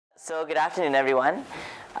So good afternoon, everyone.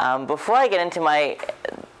 Before I get into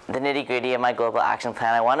the nitty-gritty of my global action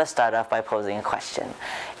plan, I want to start off by posing a question.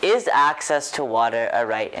 Is access to water a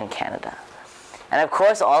right in Canada? And of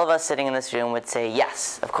course, all of us sitting in this room would say,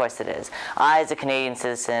 yes, of course it is. I, as a Canadian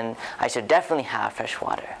citizen, I should definitely have fresh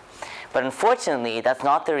water. But unfortunately, that's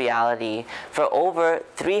not the reality for over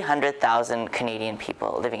 300,000 Canadian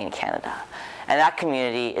people living in Canada. And that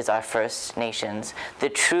community is our First Nations, the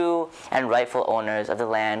true and rightful owners of the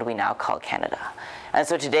land we now call Canada. And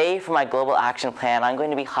so today, for my global action plan, I'm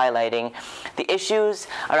going to be highlighting the issues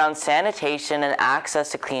around sanitation and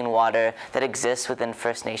access to clean water that exists within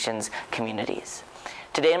First Nations communities.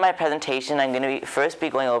 Today in my presentation, I'm going to first be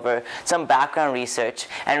going over some background research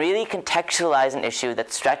and really contextualize an issue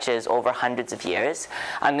that stretches over hundreds of years.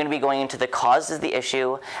 I'm going to be going into the causes of the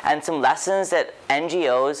issue and some lessons that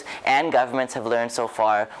NGOs and governments have learned so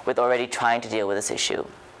far with already trying to deal with this issue.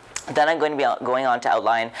 Then I'm going to be going on to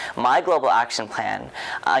outline my global action plan.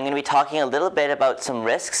 I'm going to be talking a little bit about some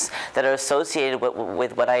risks that are associated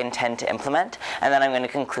with what I intend to implement, and then I'm going to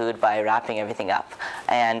conclude by wrapping everything up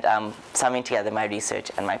and summing together my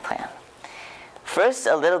research and my plan. First,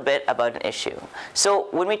 a little bit about an issue. So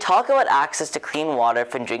when we talk about access to clean water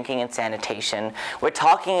for drinking and sanitation, we're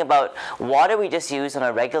talking about water we just use on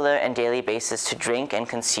a regular and daily basis to drink and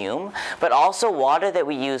consume, but also water that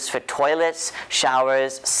we use for toilets,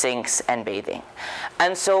 showers, sinks, and bathing.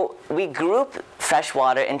 And so we group fresh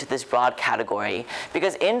water into this broad category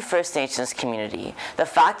because in First Nations community, the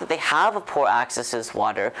fact that they have a poor access to this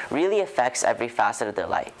water really affects every facet of their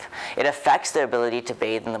life. It affects their ability to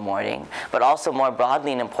bathe in the morning, but also more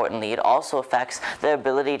broadly and importantly, it also affects their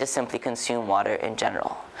ability to simply consume water in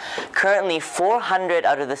general. Currently, 400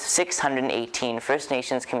 out of the 618 First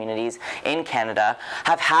Nations communities in Canada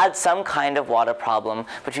have had some kind of water problem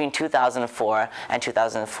between 2004 and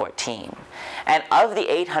 2014. And of the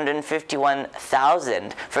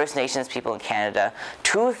 851,000 First Nations people in Canada,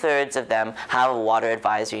 2/3 of them have a water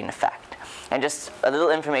advisory in effect. And just a little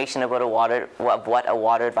information about what a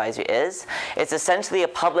water advisory is. It's essentially a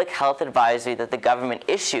public health advisory that the government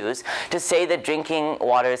issues to say that drinking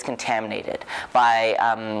water is contaminated by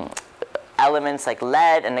elements like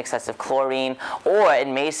lead and excessive chlorine, or it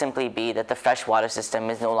may simply be that the freshwater system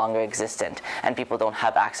is no longer existent and people don't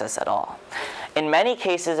have access at all. In many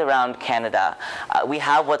cases around Canada, we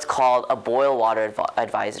have what's called a boil water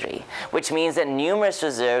advisory, which means that numerous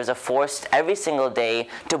reserves are forced every single day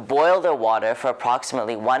to boil their water for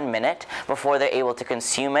approximately 1 minute before they're able to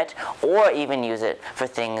consume it or even use it for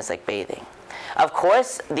things like bathing. Of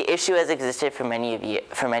course, the issue has existed for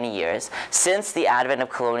many years, since the advent of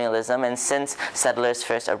colonialism and since settlers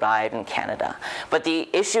first arrived in Canada. But the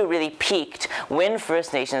issue really peaked when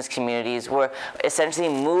First Nations communities were essentially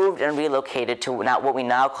moved and relocated to what we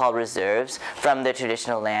now call reserves from their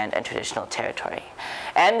traditional land and traditional territory.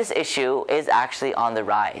 And this issue is actually on the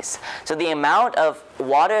rise. So the amount of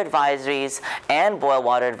water advisories and boil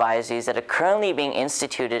water advisories that are currently being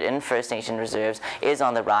instituted in First Nation reserves is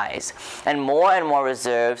on the rise. And more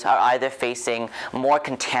reserves are either facing more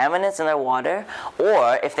contaminants in their water,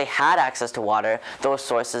 or if they had access to water, those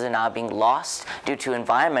sources are now being lost due to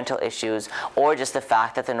environmental issues or just the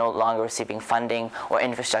fact that they're no longer receiving funding or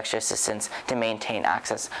infrastructure assistance to maintain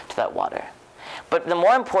access to that water. But the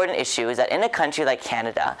more important issue is that in a country like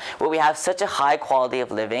Canada, where we have such a high quality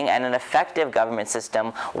of living and an effective government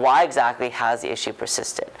system, why exactly has the issue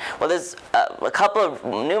persisted? Well, there's a couple of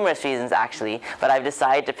numerous reasons actually, but I've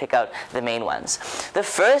decided to pick out the main ones. The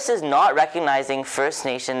first is not recognizing First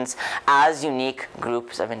Nations as unique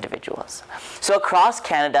groups of individuals. So across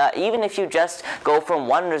Canada, even if you just go from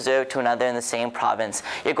one reserve to another in the same province,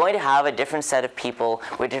 you're going to have a different set of people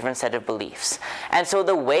with a different set of beliefs. And so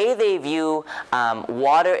the way they view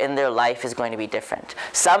water in their life is going to be different.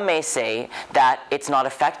 Some may say that it's not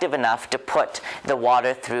effective enough to put the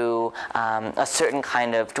water through a certain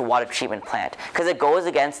kind of water treatment plant because it goes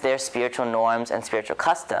against their spiritual norms and spiritual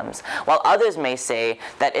customs, while others may say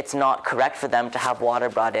that it's not correct for them to have water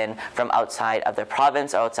brought in from outside of their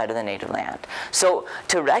province or outside of their native land. So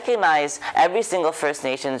to recognize every single First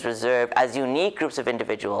Nations reserve as unique groups of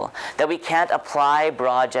individuals that we can't apply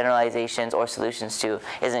broad generalizations or solutions to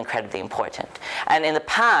is incredibly important. And in the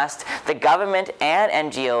past, the government and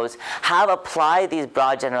NGOs have applied these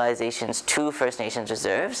broad generalizations to First Nations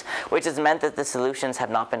reserves, which has meant that the solutions have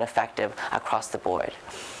not been effective across the board.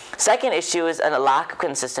 Second issue is a lack of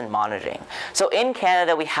consistent monitoring. So in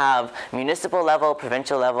Canada, we have municipal level,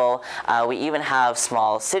 provincial level, we even have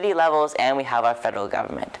small city levels, and we have our federal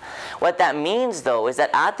government. What that means, though, is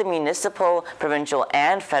that at the municipal, provincial,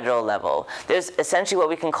 and federal level, there's essentially what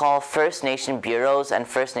we can call First Nation bureaus and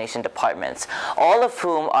First Nation departments, all of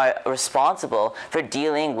whom are responsible for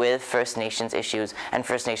dealing with First Nations issues and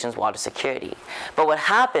First Nations water security. But what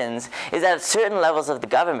happens is that at certain levels of the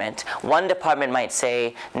government, one department might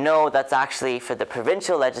say, no, that's actually for the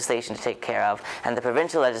provincial legislation to take care of, and the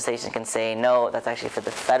provincial legislation can say, no, that's actually for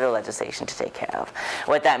the federal legislation to take care of.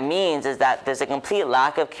 What that means is that there's a complete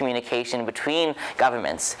lack of communication between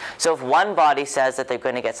governments. So if one body says that they're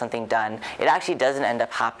going to get something done, it actually doesn't end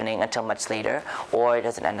up happening until much later, or it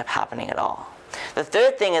doesn't end up happening at all. The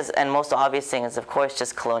third thing is, and most obvious thing, is of course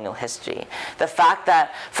just colonial history. The fact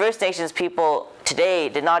that First Nations people today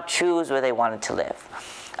did not choose where they wanted to live.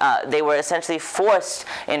 They were essentially forced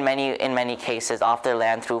in many cases off their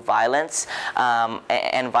land through violence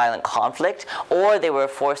and violent conflict, or they were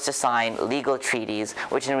forced to sign legal treaties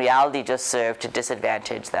which in reality just served to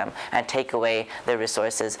disadvantage them and take away their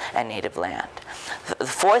resources and native land. The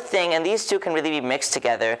fourth thing, and these two can really be mixed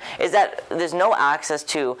together, is that there's no access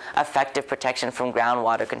to effective protection from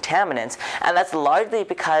groundwater contaminants, and that's largely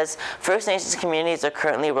because First Nations communities are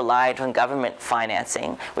currently reliant on government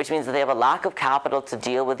financing, which means that they have a lack of capital to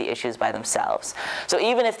deal with the issues by themselves. So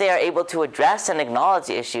even if they are able to address and acknowledge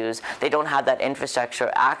the issues, they don't have that infrastructure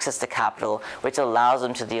or access to capital which allows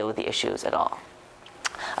them to deal with the issues at all.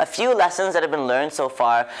 A few lessons that have been learned so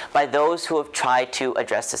far by those who have tried to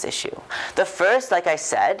address this issue. The first, like I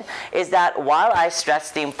said, is that while I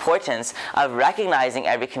stress the importance of recognizing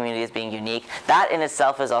every community as being unique, that in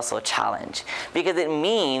itself is also a challenge, because it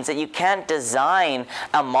means that you can't design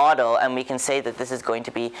a model and we can say that this is going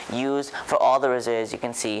to be used for all the reserves you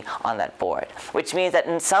can see on that board, which means that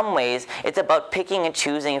in some ways it's about picking and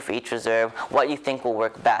choosing for each reserve what you think will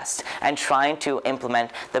work best and trying to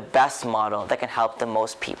implement the best model that can help the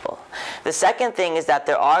most people. The second thing is that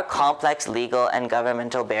there are complex legal and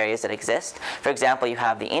governmental barriers that exist. For example, you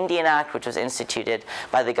have the Indian Act, which was instituted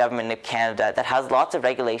by the government of Canada, that has lots of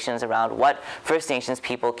regulations around what First Nations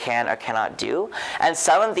people can or cannot do. And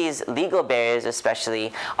some of these legal barriers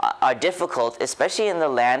especially are difficult, especially in the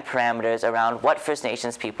land parameters around what First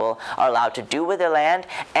Nations people are allowed to do with their land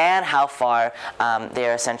and how far they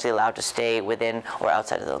are essentially allowed to stay within or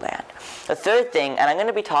outside of the land. The third thing, and I'm going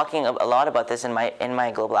to be talking a lot about this in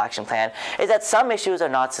my Global Action Plan, is that some issues are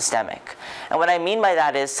not systemic. And what I mean by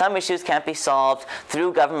that is some issues can't be solved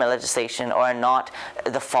through government legislation or are not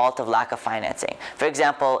the fault of lack of financing. For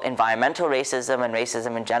example, environmental racism and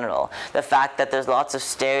racism in general. The fact that there's lots of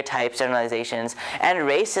stereotypes, generalizations, and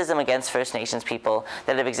racism against First Nations people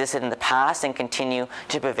that have existed in the past and continue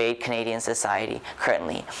to pervade Canadian society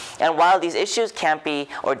currently. And while these issues can't be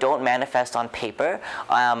or don't manifest on paper,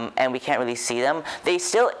 and we can't really see them, they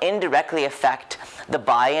still indirectly affect the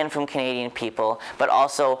buy-in from Canadian people, but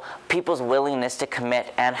also people's willingness to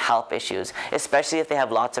commit and help issues, especially if they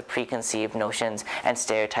have lots of preconceived notions and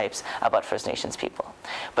stereotypes about First Nations people.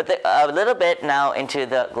 But a little bit now into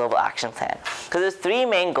the Global Action Plan, because there's three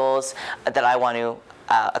main goals that I want to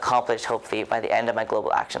accomplished hopefully by the end of my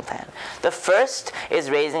Global Action Plan. The first is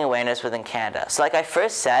raising awareness within Canada. So like I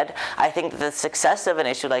first said, I think that the success of an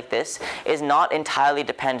issue like this is not entirely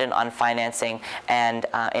dependent on financing and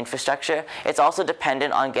infrastructure. It's also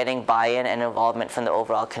dependent on getting buy-in and involvement from the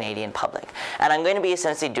overall Canadian public. And I'm going to be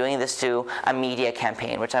essentially doing this through a media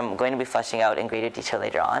campaign, which I'm going to be fleshing out in greater detail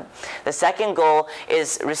later on. The second goal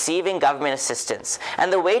is receiving government assistance.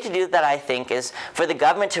 And the way to do that, I think, is for the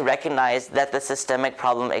government to recognize that the systemic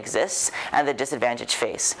problem exists and the disadvantaged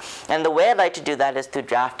face. And the way I'd like to do that is through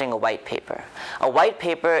drafting a white paper. A white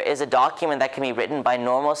paper is a document that can be written by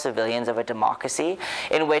normal civilians of a democracy,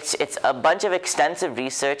 in which it's a bunch of extensive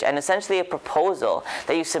research and essentially a proposal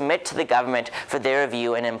that you submit to the government for their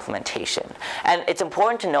review and implementation. And it's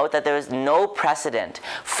important to note that there is no precedent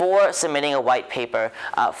for submitting a white paper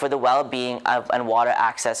for the well-being and water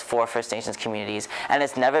access for First Nations communities, and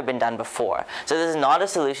it's never been done before. So this is not a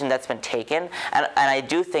solution that's been taken, and I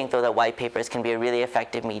do think, though, that white papers can be a really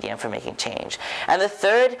effective medium for making change. And the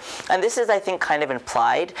third, and this is, I think, kind of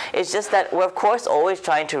implied, is just that we're, of course, always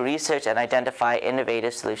trying to research and identify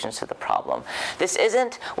innovative solutions to the problem. This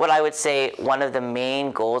isn't what I would say one of the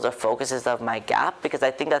main goals or focuses of my GAP, because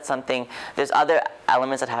I think that's something, there's other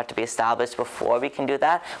elements that have to be established before we can do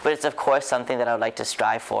that, but it's, of course, something that I would like to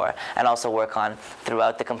strive for and also work on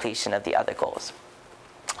throughout the completion of the other goals.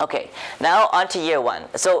 Okay, now on to year one.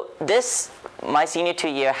 So this my senior 2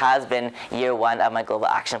 year has been year 1 of my global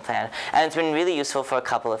action plan, and it's been really useful for a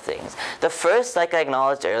couple of things. The first, like I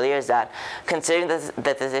acknowledged earlier, is that considering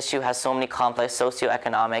that this issue has so many complex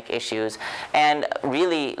socioeconomic issues and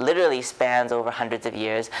really literally spans over hundreds of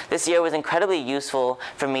years, this year was incredibly useful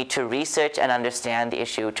for me to research and understand the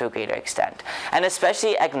issue to a greater extent, and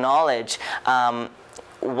especially acknowledge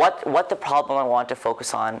what the problem I want to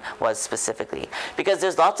focus on was specifically. Because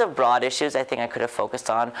there's lots of broad issues I think I could have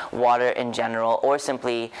focused on, water in general, or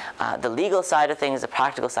simply the legal side of things, the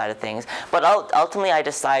practical side of things. But ultimately I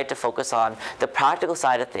decided to focus on the practical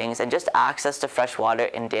side of things and just access to fresh water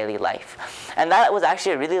in daily life. And that was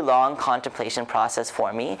actually a really long contemplation process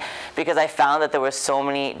for me, because I found that there were so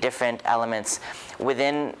many different elements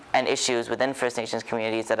within and issues within First Nations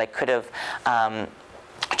communities that I could have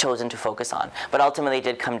chosen to focus on, but ultimately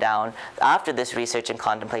did come down after this research and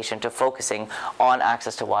contemplation to focusing on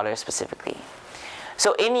access to water specifically.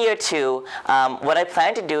 So in year 2, what I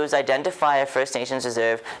plan to do is identify a First Nations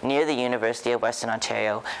reserve near the University of Western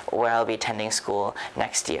Ontario, where I'll be attending school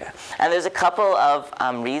next year. And there's a couple of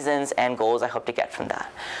reasons and goals I hope to get from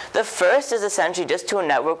that. The first is essentially just to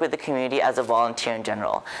network with the community as a volunteer in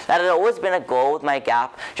general. That had always been a goal with my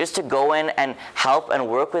GAP, just to go in and help and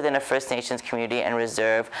work within a First Nations community and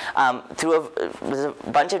reserve through a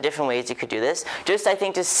bunch of different ways you could do this. Just, I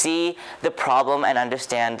think, to see the problem and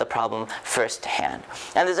understand the problem firsthand.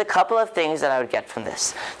 And there's a couple of things that I would get from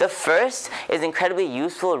this. The first is incredibly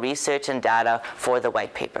useful research and data for the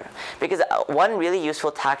white paper. Because one really useful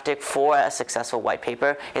tactic for a successful white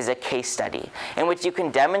paper is a case study, in which you can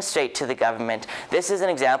demonstrate to the government, this is an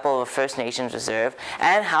example of a First Nations reserve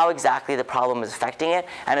and how exactly the problem is affecting it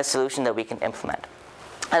and a solution that we can implement.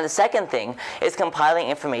 And the second thing is compiling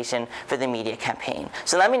information for the media campaign.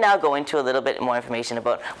 So let me now go into a little bit more information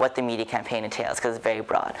about what the media campaign entails, because it's very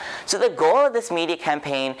broad. So the goal of this media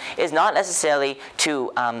campaign is not necessarily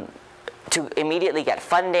to immediately get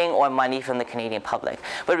funding or money from the Canadian public.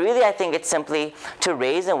 But really, I think it's simply to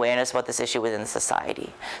raise awareness about this issue within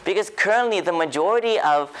society. Because currently, the majority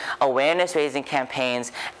of awareness-raising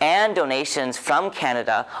campaigns and donations from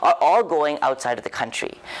Canada are all going outside of the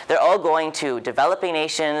country. They're all going to developing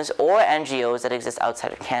nations or NGOs that exist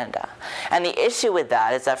outside of Canada. And the issue with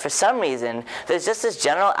that is that for some reason, there's just this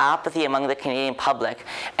general apathy among the Canadian public,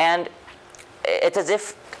 and it's as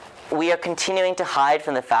if we are continuing to hide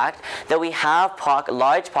from the fact that we have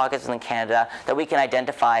large pockets within Canada that we can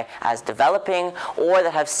identify as developing or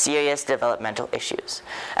that have serious developmental issues.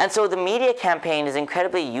 And so the media campaign is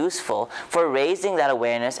incredibly useful for raising that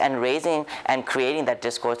awareness and raising and creating that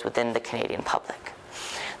discourse within the Canadian public.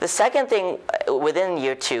 The second thing within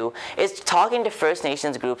year 2 is talking to First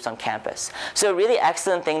Nations groups on campus. So a really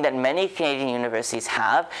excellent thing that many Canadian universities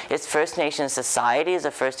have is First Nations societies or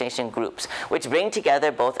First Nation groups, which bring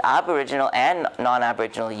together both Aboriginal and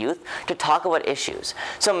non-Aboriginal youth to talk about issues.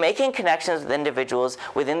 So making connections with individuals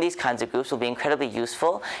within these kinds of groups will be incredibly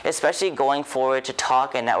useful, especially going forward to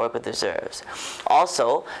talk and network with reserves.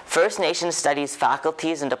 Also, First Nations studies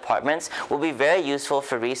faculties and departments will be very useful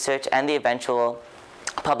for research and the eventual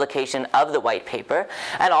publication of the white paper,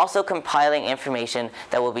 and also compiling information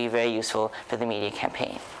that will be very useful for the media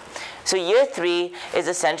campaign. So year 3 is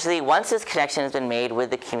essentially, once this connection has been made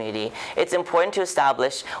with the community, it's important to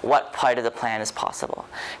establish what part of the plan is possible.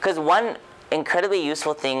 Because one incredibly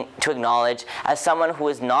useful thing to acknowledge as someone who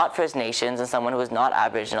is not First Nations and someone who is not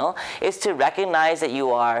Aboriginal is to recognize that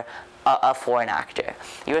you are a foreign actor.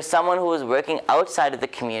 You are someone who is working outside of the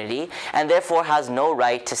community and therefore has no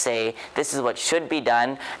right to say this is what should be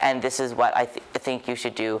done and this is what I think you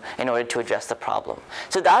should do in order to address the problem.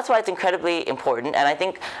 So that's why it's incredibly important, and I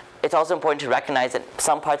think it's also important to recognize that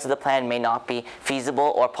some parts of the plan may not be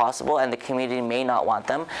feasible or possible and the community may not want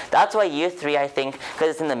them. That's why year 3, I think,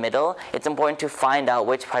 because it's in the middle, it's important to find out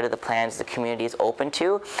which part of the plans the community is open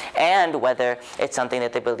to and whether it's something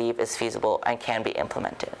that they believe is feasible and can be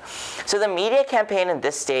implemented. So the media campaign in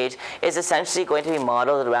this stage is essentially going to be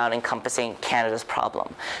modeled around encompassing Canada's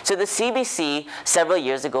problem. So the CBC, several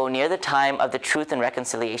years ago, near the time of the Truth and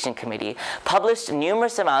Reconciliation Committee, published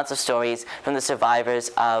numerous amounts of stories from the survivors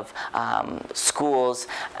of schools,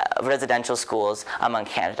 residential schools among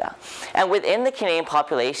Canada. And within the Canadian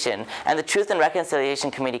population, and the Truth and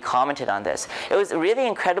Reconciliation Committee commented on this, it was really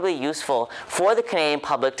incredibly useful for the Canadian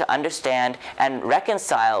public to understand and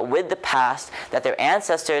reconcile with the past that their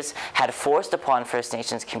ancestors had forced upon First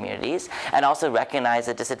Nations communities, and also recognize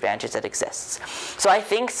the disadvantage that exists. So I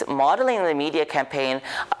think modeling the media campaign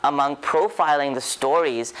among profiling the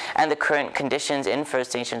stories and the current conditions in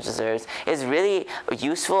First Nations reserves is really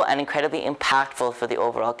useful useful and incredibly impactful for the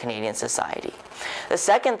overall Canadian society. The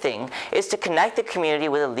second thing is to connect the community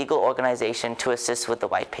with a legal organization to assist with the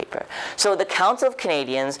white paper. So the Council of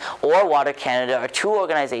Canadians or Water Canada are two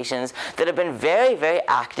organizations that have been very, very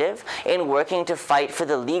active in working to fight for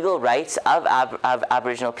the legal rights of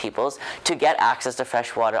Aboriginal peoples to get access to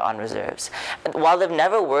fresh water on reserves. And while they've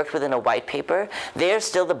never worked within a white paper, they are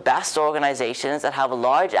still the best organizations that have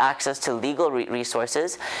large access to legal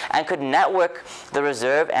resources and could network the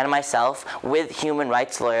reserve and myself with human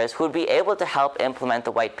rights lawyers who would be able to help implement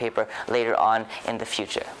the white paper later on in the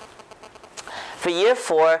future. For year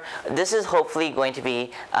 4, this is hopefully going to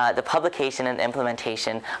be the publication and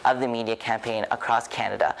implementation of the media campaign across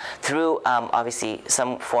Canada through obviously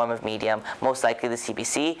some form of medium, most likely the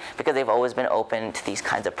CBC, because they've always been open to these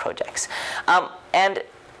kinds of projects. And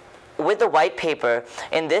with the white paper,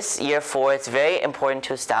 in this year 4, it's very important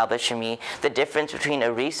to establish for me the difference between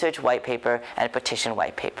a research white paper and a petition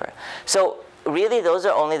white paper. So really, those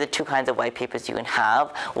are only the two kinds of white papers you can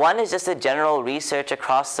have. One is just a general research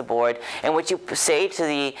across the board in which you say to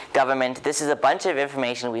the government, this is a bunch of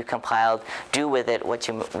information we've compiled, do with it what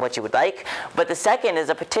you would like. But the second is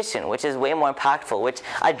a petition, which is way more impactful, which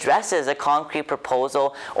addresses a concrete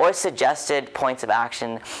proposal or suggested points of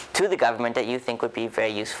action to the government that you think would be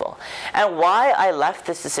very useful. And why I left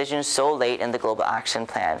this decision so late in the Global Action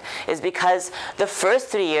Plan is because the first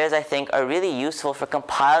 3 years, I think, are really useful for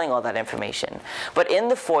compiling all that information. But in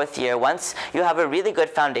the 4th year, once you have a really good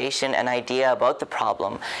foundation and idea about the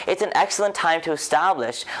problem, it's an excellent time to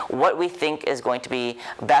establish what we think is going to be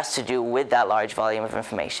best to do with that large volume of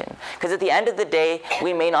information. Because at the end of the day,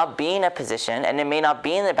 we may not be in a position, and it may not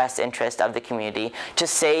be in the best interest of the community to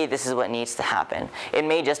say this is what needs to happen. It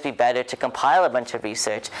may just be better to compile a bunch of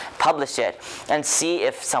research, publish it, and see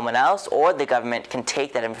if someone else or the government can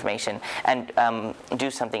take that information and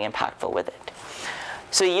do something impactful with it.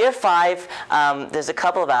 So year 5, there's a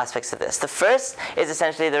couple of aspects of this. The first is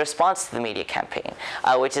essentially the response to the media campaign,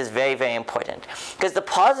 which is very, very important. Because the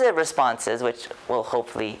positive responses, which will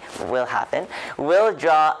hopefully happen, will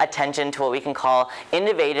draw attention to what we can call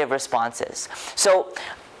innovative responses. So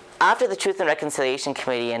after the Truth and Reconciliation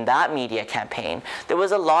Committee and that media campaign, there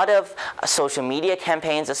was a lot of social media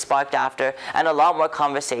campaigns that sparked after, and a lot more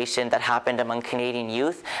conversation that happened among Canadian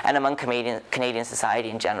youth and among Canadian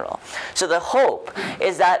society in general. So the hope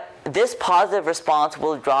is that this positive response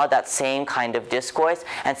will draw that same kind of discourse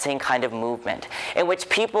and same kind of movement in which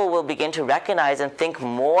people will begin to recognize and think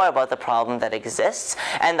more about the problem that exists,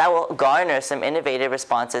 and that will garner some innovative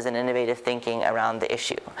responses and innovative thinking around the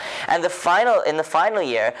issue. And in the final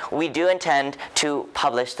year, we do intend to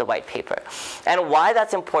publish the white paper. And why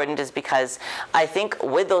that's important is because I think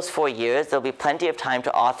with those 4 years, there'll be plenty of time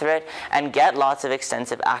to author it and get lots of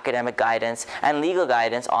extensive academic guidance and legal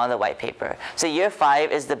guidance on the white paper. So year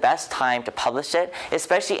 5 is the best time to publish it,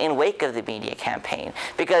 especially in wake of the media campaign,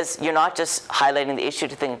 because you're not just highlighting the issue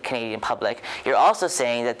to the Canadian public, you're also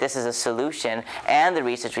saying that this is a solution and the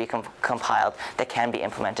research we compiled that can be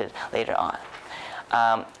implemented later on.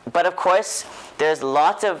 But of course, there's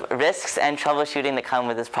lots of risks and troubleshooting that come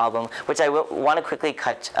with this problem, which I want to quickly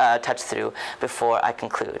touch through before I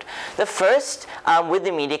conclude. The first, with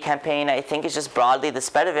the media campaign, I think is just broadly the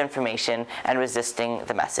spread of information and resisting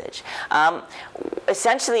the message.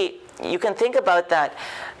 Essentially, you can think about that.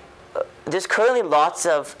 There's currently lots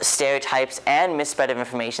of stereotypes and misspread of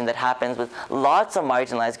information that happens with lots of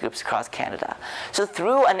marginalized groups across Canada. So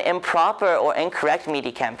through an improper or incorrect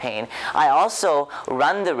media campaign, I also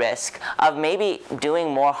run the risk of maybe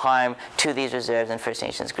doing more harm to these reserves and First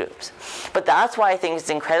Nations groups. But that's why I think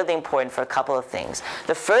it's incredibly important for a couple of things.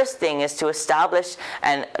 The first thing is to establish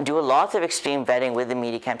and do lots of extreme vetting with the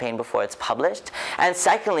media campaign before it's published. And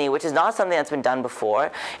secondly, which is not something that's been done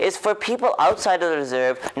before, is for people outside of the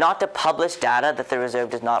reserve not to publish data that the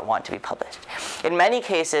reserve does not want to be published. In many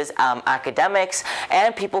cases, academics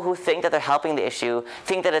and people who think that they're helping the issue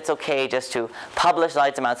think that it's okay just to publish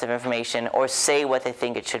large amounts of information or say what they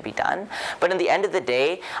think it should be done. But in the end of the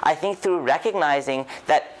day, I think through recognizing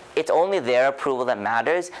that it's only their approval that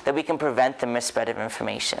matters, that we can prevent the misspread of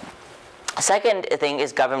information. Second thing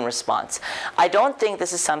is government response. I don't think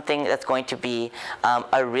this is something that's going to be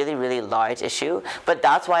a really, really large issue, but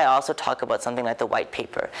that's why I also talk about something like the white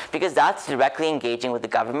paper, because that's directly engaging with the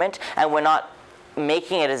government, and we're not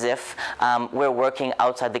making it as if we're working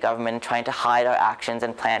outside the government and trying to hide our actions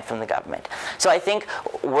and plan from the government. So I think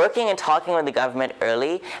working and talking with the government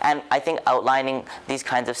early, and I think outlining these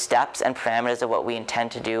kinds of steps and parameters of what we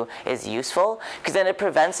intend to do is useful, because then it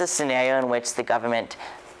prevents a scenario in which the government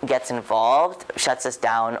gets involved, shuts us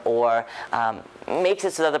down, or makes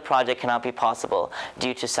it so that the project cannot be possible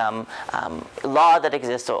due to some law that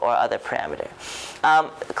exists or other parameter.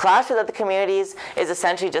 Clash with other communities is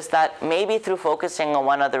essentially just that maybe through focusing on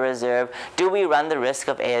one other reserve, do we run the risk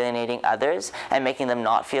of alienating others and making them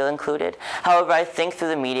not feel included? However, I think through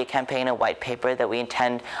the media campaign and white paper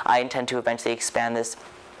that I intend to eventually expand this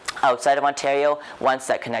outside of Ontario once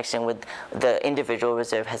that connection with the individual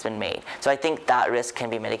reserve has been made. So I think that risk can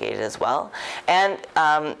be mitigated as well. And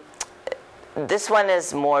this one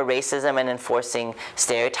is more racism and enforcing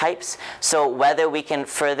stereotypes. So whether we can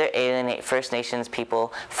further alienate First Nations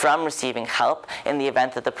people from receiving help in the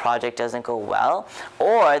event that the project doesn't go well,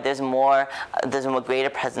 or there's a greater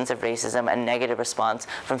presence of racism and negative response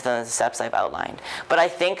from some of the steps I've outlined. But I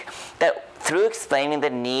think that through explaining the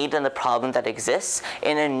need and the problem that exists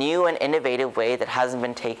in a new and innovative way that hasn't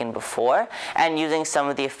been taken before, and using some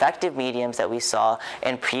of the effective mediums that we saw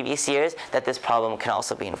in previous years, that this problem can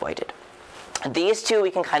also be avoided. These two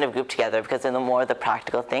we can kind of group together because they're more of the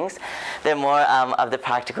practical things. They're more of the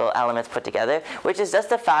practical elements put together, which is just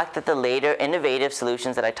the fact that the later innovative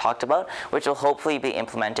solutions that I talked about, which will hopefully be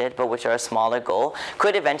implemented, but which are a smaller goal,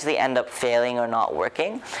 could eventually end up failing or not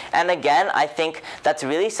working. And again, I think that's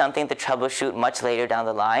really something to troubleshoot much later down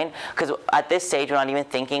the line, because at this stage we're not even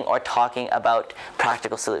thinking or talking about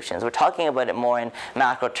practical solutions. We're talking about it more in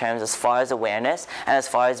macro terms as far as awareness and as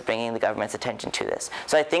far as bringing the government's attention to this.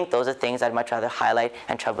 So I think those are things I'd much rather highlight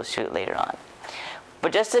and troubleshoot later on.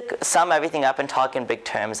 But just to sum everything up and talk in big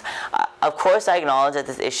terms, of course I acknowledge that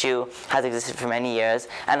this issue has existed for many years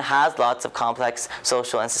and has lots of complex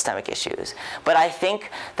social and systemic issues. But I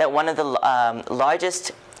think that one of the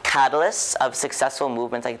largest catalysts of successful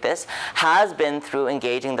movements like this has been through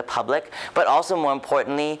engaging the public, but also more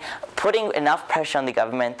importantly, putting enough pressure on the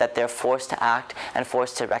government that they're forced to act and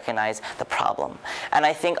forced to recognize the problem. And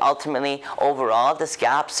I think ultimately, overall, this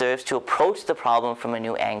gap serves to approach the problem from a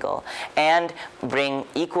new angle and bring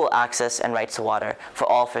equal access and rights to water for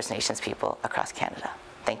all First Nations people across Canada.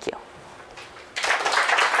 Thank you.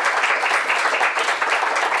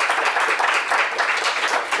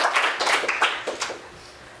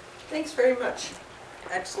 Thanks very much.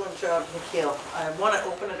 Excellent job, Nikhil. I want to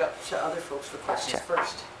open it up to other folks for questions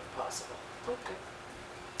first, if possible. Okay.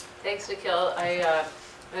 Thanks, Nikhil. I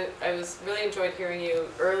was really enjoyed hearing you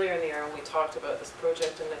earlier in the year when we talked about this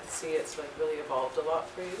project, and I see it's like really evolved a lot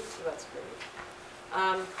for you, so that's great.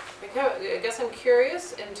 I guess I'm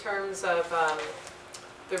curious in terms of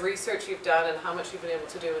the research you've done and how much you've been able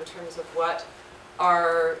to do in terms of what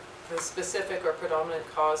are the specific or predominant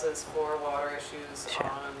causes for water issues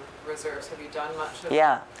on reserves. Have you done much of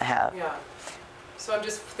Yeah, I have. Yeah. So I'm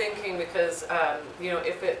just thinking because, you know,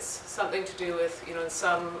 if it's something to do with, you know, in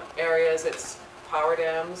some areas it's power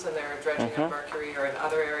dams and they're dredging of mercury, or in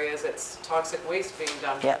other areas it's toxic waste being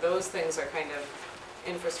dumped. Yep. Those things are kind of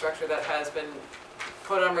infrastructure that has been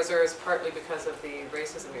put on reserves partly because of the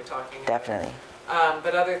racism you're talking about. Definitely.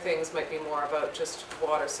 But other things might be more about just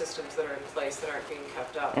water systems that are in place that aren't being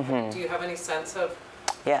kept up. Do you have any sense of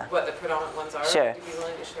what the predominant ones are? Sure. Would you be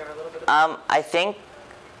willing to share a little bit about I think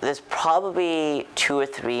there's probably 2 or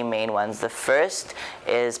 3 main ones. The first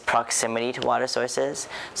is proximity to water sources.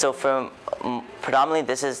 So predominantly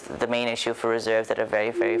this is the main issue for reserves that are very,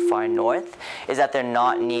 very far north, is that they're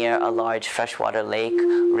not near a large freshwater lake,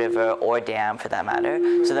 river, or dam for that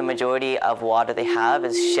matter. So the majority of water they have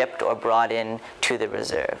is shipped or brought in to the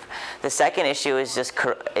reserve. The second issue is just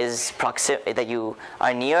proximity, that you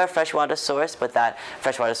are near a freshwater source, but that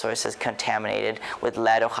freshwater source is contaminated with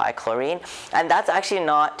lead or high chlorine. And that's actually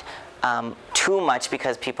not too much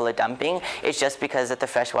because people are dumping. It's just because at the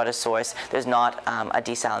freshwater source there's not a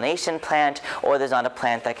desalination plant, or there's not a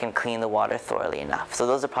plant that can clean the water thoroughly enough. So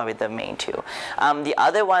those are probably the main 2. The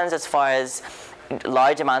other ones, as far as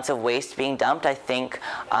large amounts of waste being dumped, I think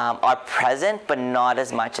are present, but not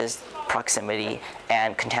as much as proximity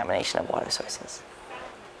and contamination of water sources.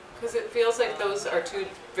 Because it feels like those are 2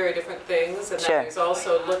 very different things, and then there's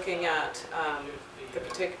also looking at the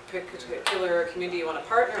particular community you want to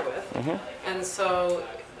partner with. And so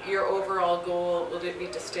your overall goal, will it be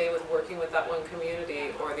to stay with working with that one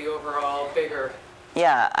community, or the overall bigger?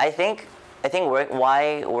 Yeah, I think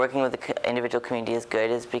why working with the individual community is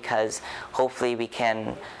good is because hopefully we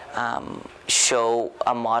can show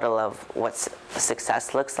a model of what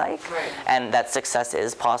success looks like, and that success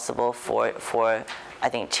is possible for I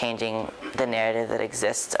think, changing the narrative that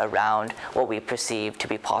exists around what we perceive to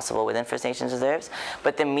be possible within First Nations reserves.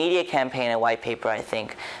 But the media campaign and white paper, I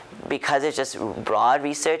think, because it's just broad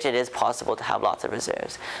research, it is possible to have lots of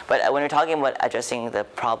reserves. But when we're talking about addressing the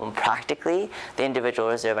problem practically, the individual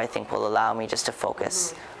reserve, I think, will allow me just to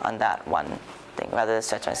focus on that one thing rather than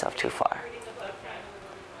stretch myself too far.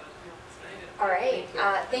 All right.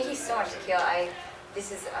 Thank you so much, Nikhil.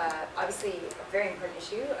 This is obviously a very important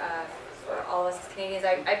issue for all of us as Canadians.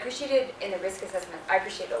 I appreciated in the risk assessment, I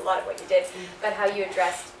appreciated a lot of what you did, but how you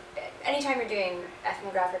addressed, anytime you're doing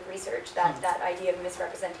ethnographic research, that idea of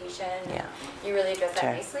misrepresentation, you really addressed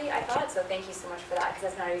that nicely, I thought. So thank you so much for that, because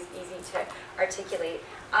that's not always easy to articulate.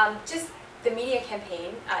 Just the media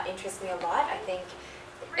campaign interests me a lot. I think,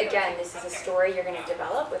 again, this is a story you're going to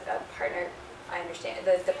develop with a partner. I understand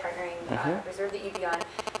the partnering reserve that you'd be on.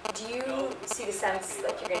 Do you see the sense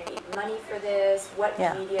like you're going to need money for this? What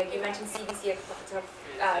media? You mentioned CBC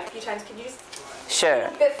a few times. Could you just Sure.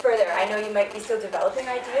 a bit further? I know you might be still developing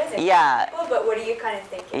ideas. But what are you kind of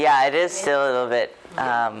thinking? Yeah, it is still a little bit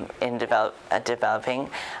in developing.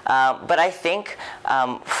 But I think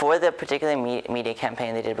for the particular media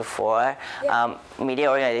campaign they did before, media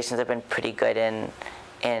organizations have been pretty good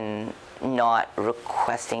in not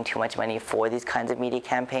requesting too much money for these kinds of media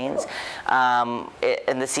campaigns. And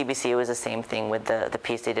the CBC was the same thing with the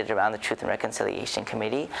piece they did around the Truth and Reconciliation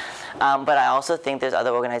Committee. But I also think there's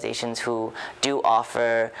other organizations who do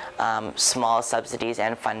offer small subsidies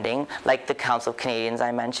and funding, like the Council of Canadians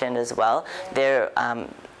I mentioned as well.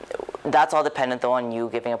 That's all dependent though on you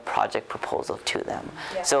giving a project proposal to them.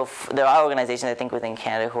 So there are organizations I think within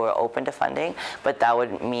Canada who are open to funding, but that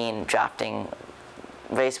would mean drafting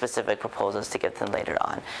very specific proposals to give them later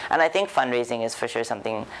on. And I think fundraising is for sure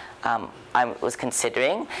something I was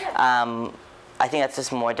considering. I think that's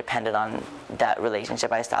just more dependent on that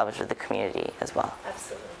relationship I established with the community as well.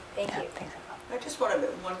 Absolutely. Thank you. Thanks. I just want to make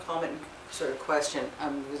one comment, sort of question,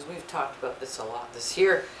 because we've talked about this a lot this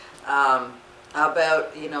year,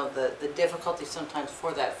 about the difficulty sometimes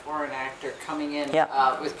for that foreign actor coming in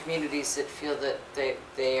with communities that feel that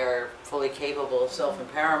they are fully capable of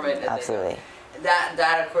self-empowerment. Absolutely.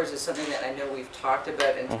 That of course is something that I know we've talked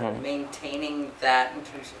about in terms of maintaining that in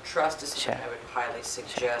terms of trust is something I would highly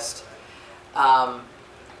suggest.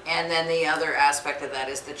 And then the other aspect of that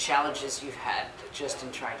is the challenges you've had just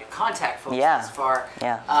in trying to contact folks this far.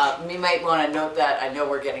 You might want to note that. I know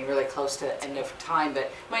we're getting really close to end of time, but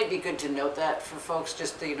it might be good to note that for folks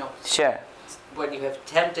just to, what you have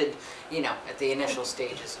attempted, at the initial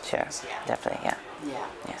stages. Definitely,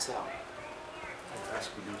 So.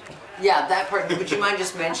 Yeah, that part. Would you mind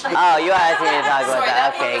just mentioning? Oh, you asked me to talk about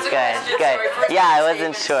that. Okay, good. Yeah, I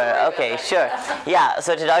wasn't sure. Okay, sure. Yeah,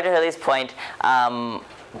 so to Dr. Hurley's point,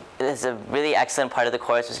 this is a really excellent part of the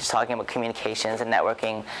course, which is talking about communications and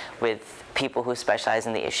networking with people who specialize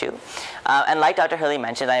in the issue. And like Dr. Hurley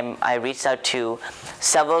mentioned, I reached out to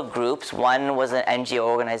several groups. One was an NGO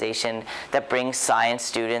organization that brings science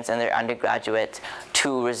students and their undergraduates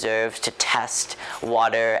to reserves to test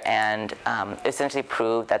water and essentially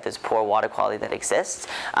prove that there's poor water quality that exists.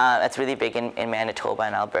 That's really big in Manitoba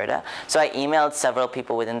and Alberta. So I emailed several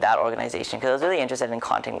people within that organization because I was really interested in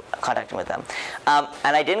contacting with them.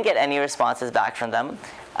 And I didn't get any responses back from them.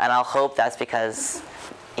 And I'll hope that's because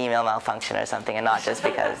email malfunction or something and not just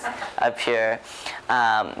because of pure.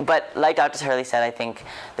 But like Dr. Hurley said, I think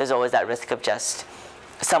there's always that risk of just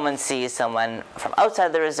someone sees someone from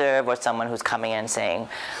outside the reserve or someone who's coming in saying,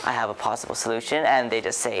 I have a possible solution, and they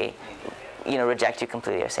just say, reject you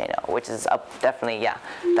completely or say no, which is definitely,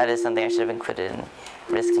 that is something I should have included in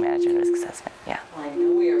risk management, risk assessment, Well, I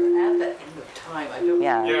know we are at the end of time. I don't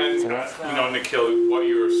and Nikhil, what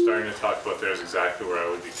you were starting to talk about there is exactly where I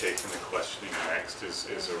would be taking the questioning next,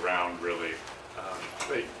 is around really,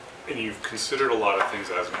 and you've considered a lot of things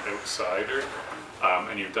as an outsider,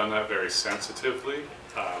 and you've done that very sensitively,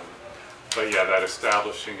 but that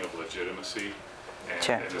establishing of legitimacy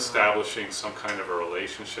and establishing some kind of a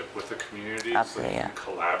relationship with the community so that you can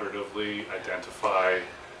collaboratively identify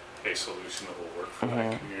a solution that will work for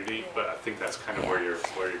that community, but I think that's kind of where you're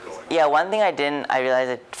going. Yeah, one thing I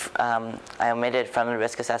realized that I omitted from the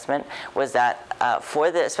risk assessment was that for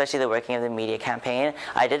especially the working of the media campaign,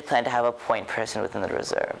 I did plan to have a point person within the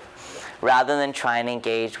reserve. Rather than try and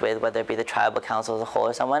engage with whether it be the tribal council as a whole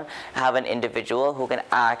or someone, have an individual who can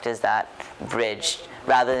act as that bridge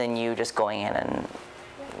rather than you just going in and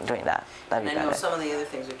doing that. That'd be better. I know some of the other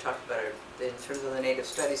things we've talked about are in terms of the Native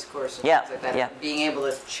Studies course and things like that. Being able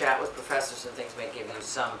to chat with professors and things might give you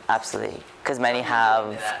some. Absolutely, because many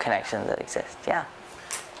have connections that exist.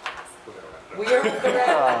 We are.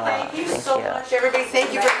 Thank you so much, everybody.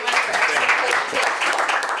 Thank you very much.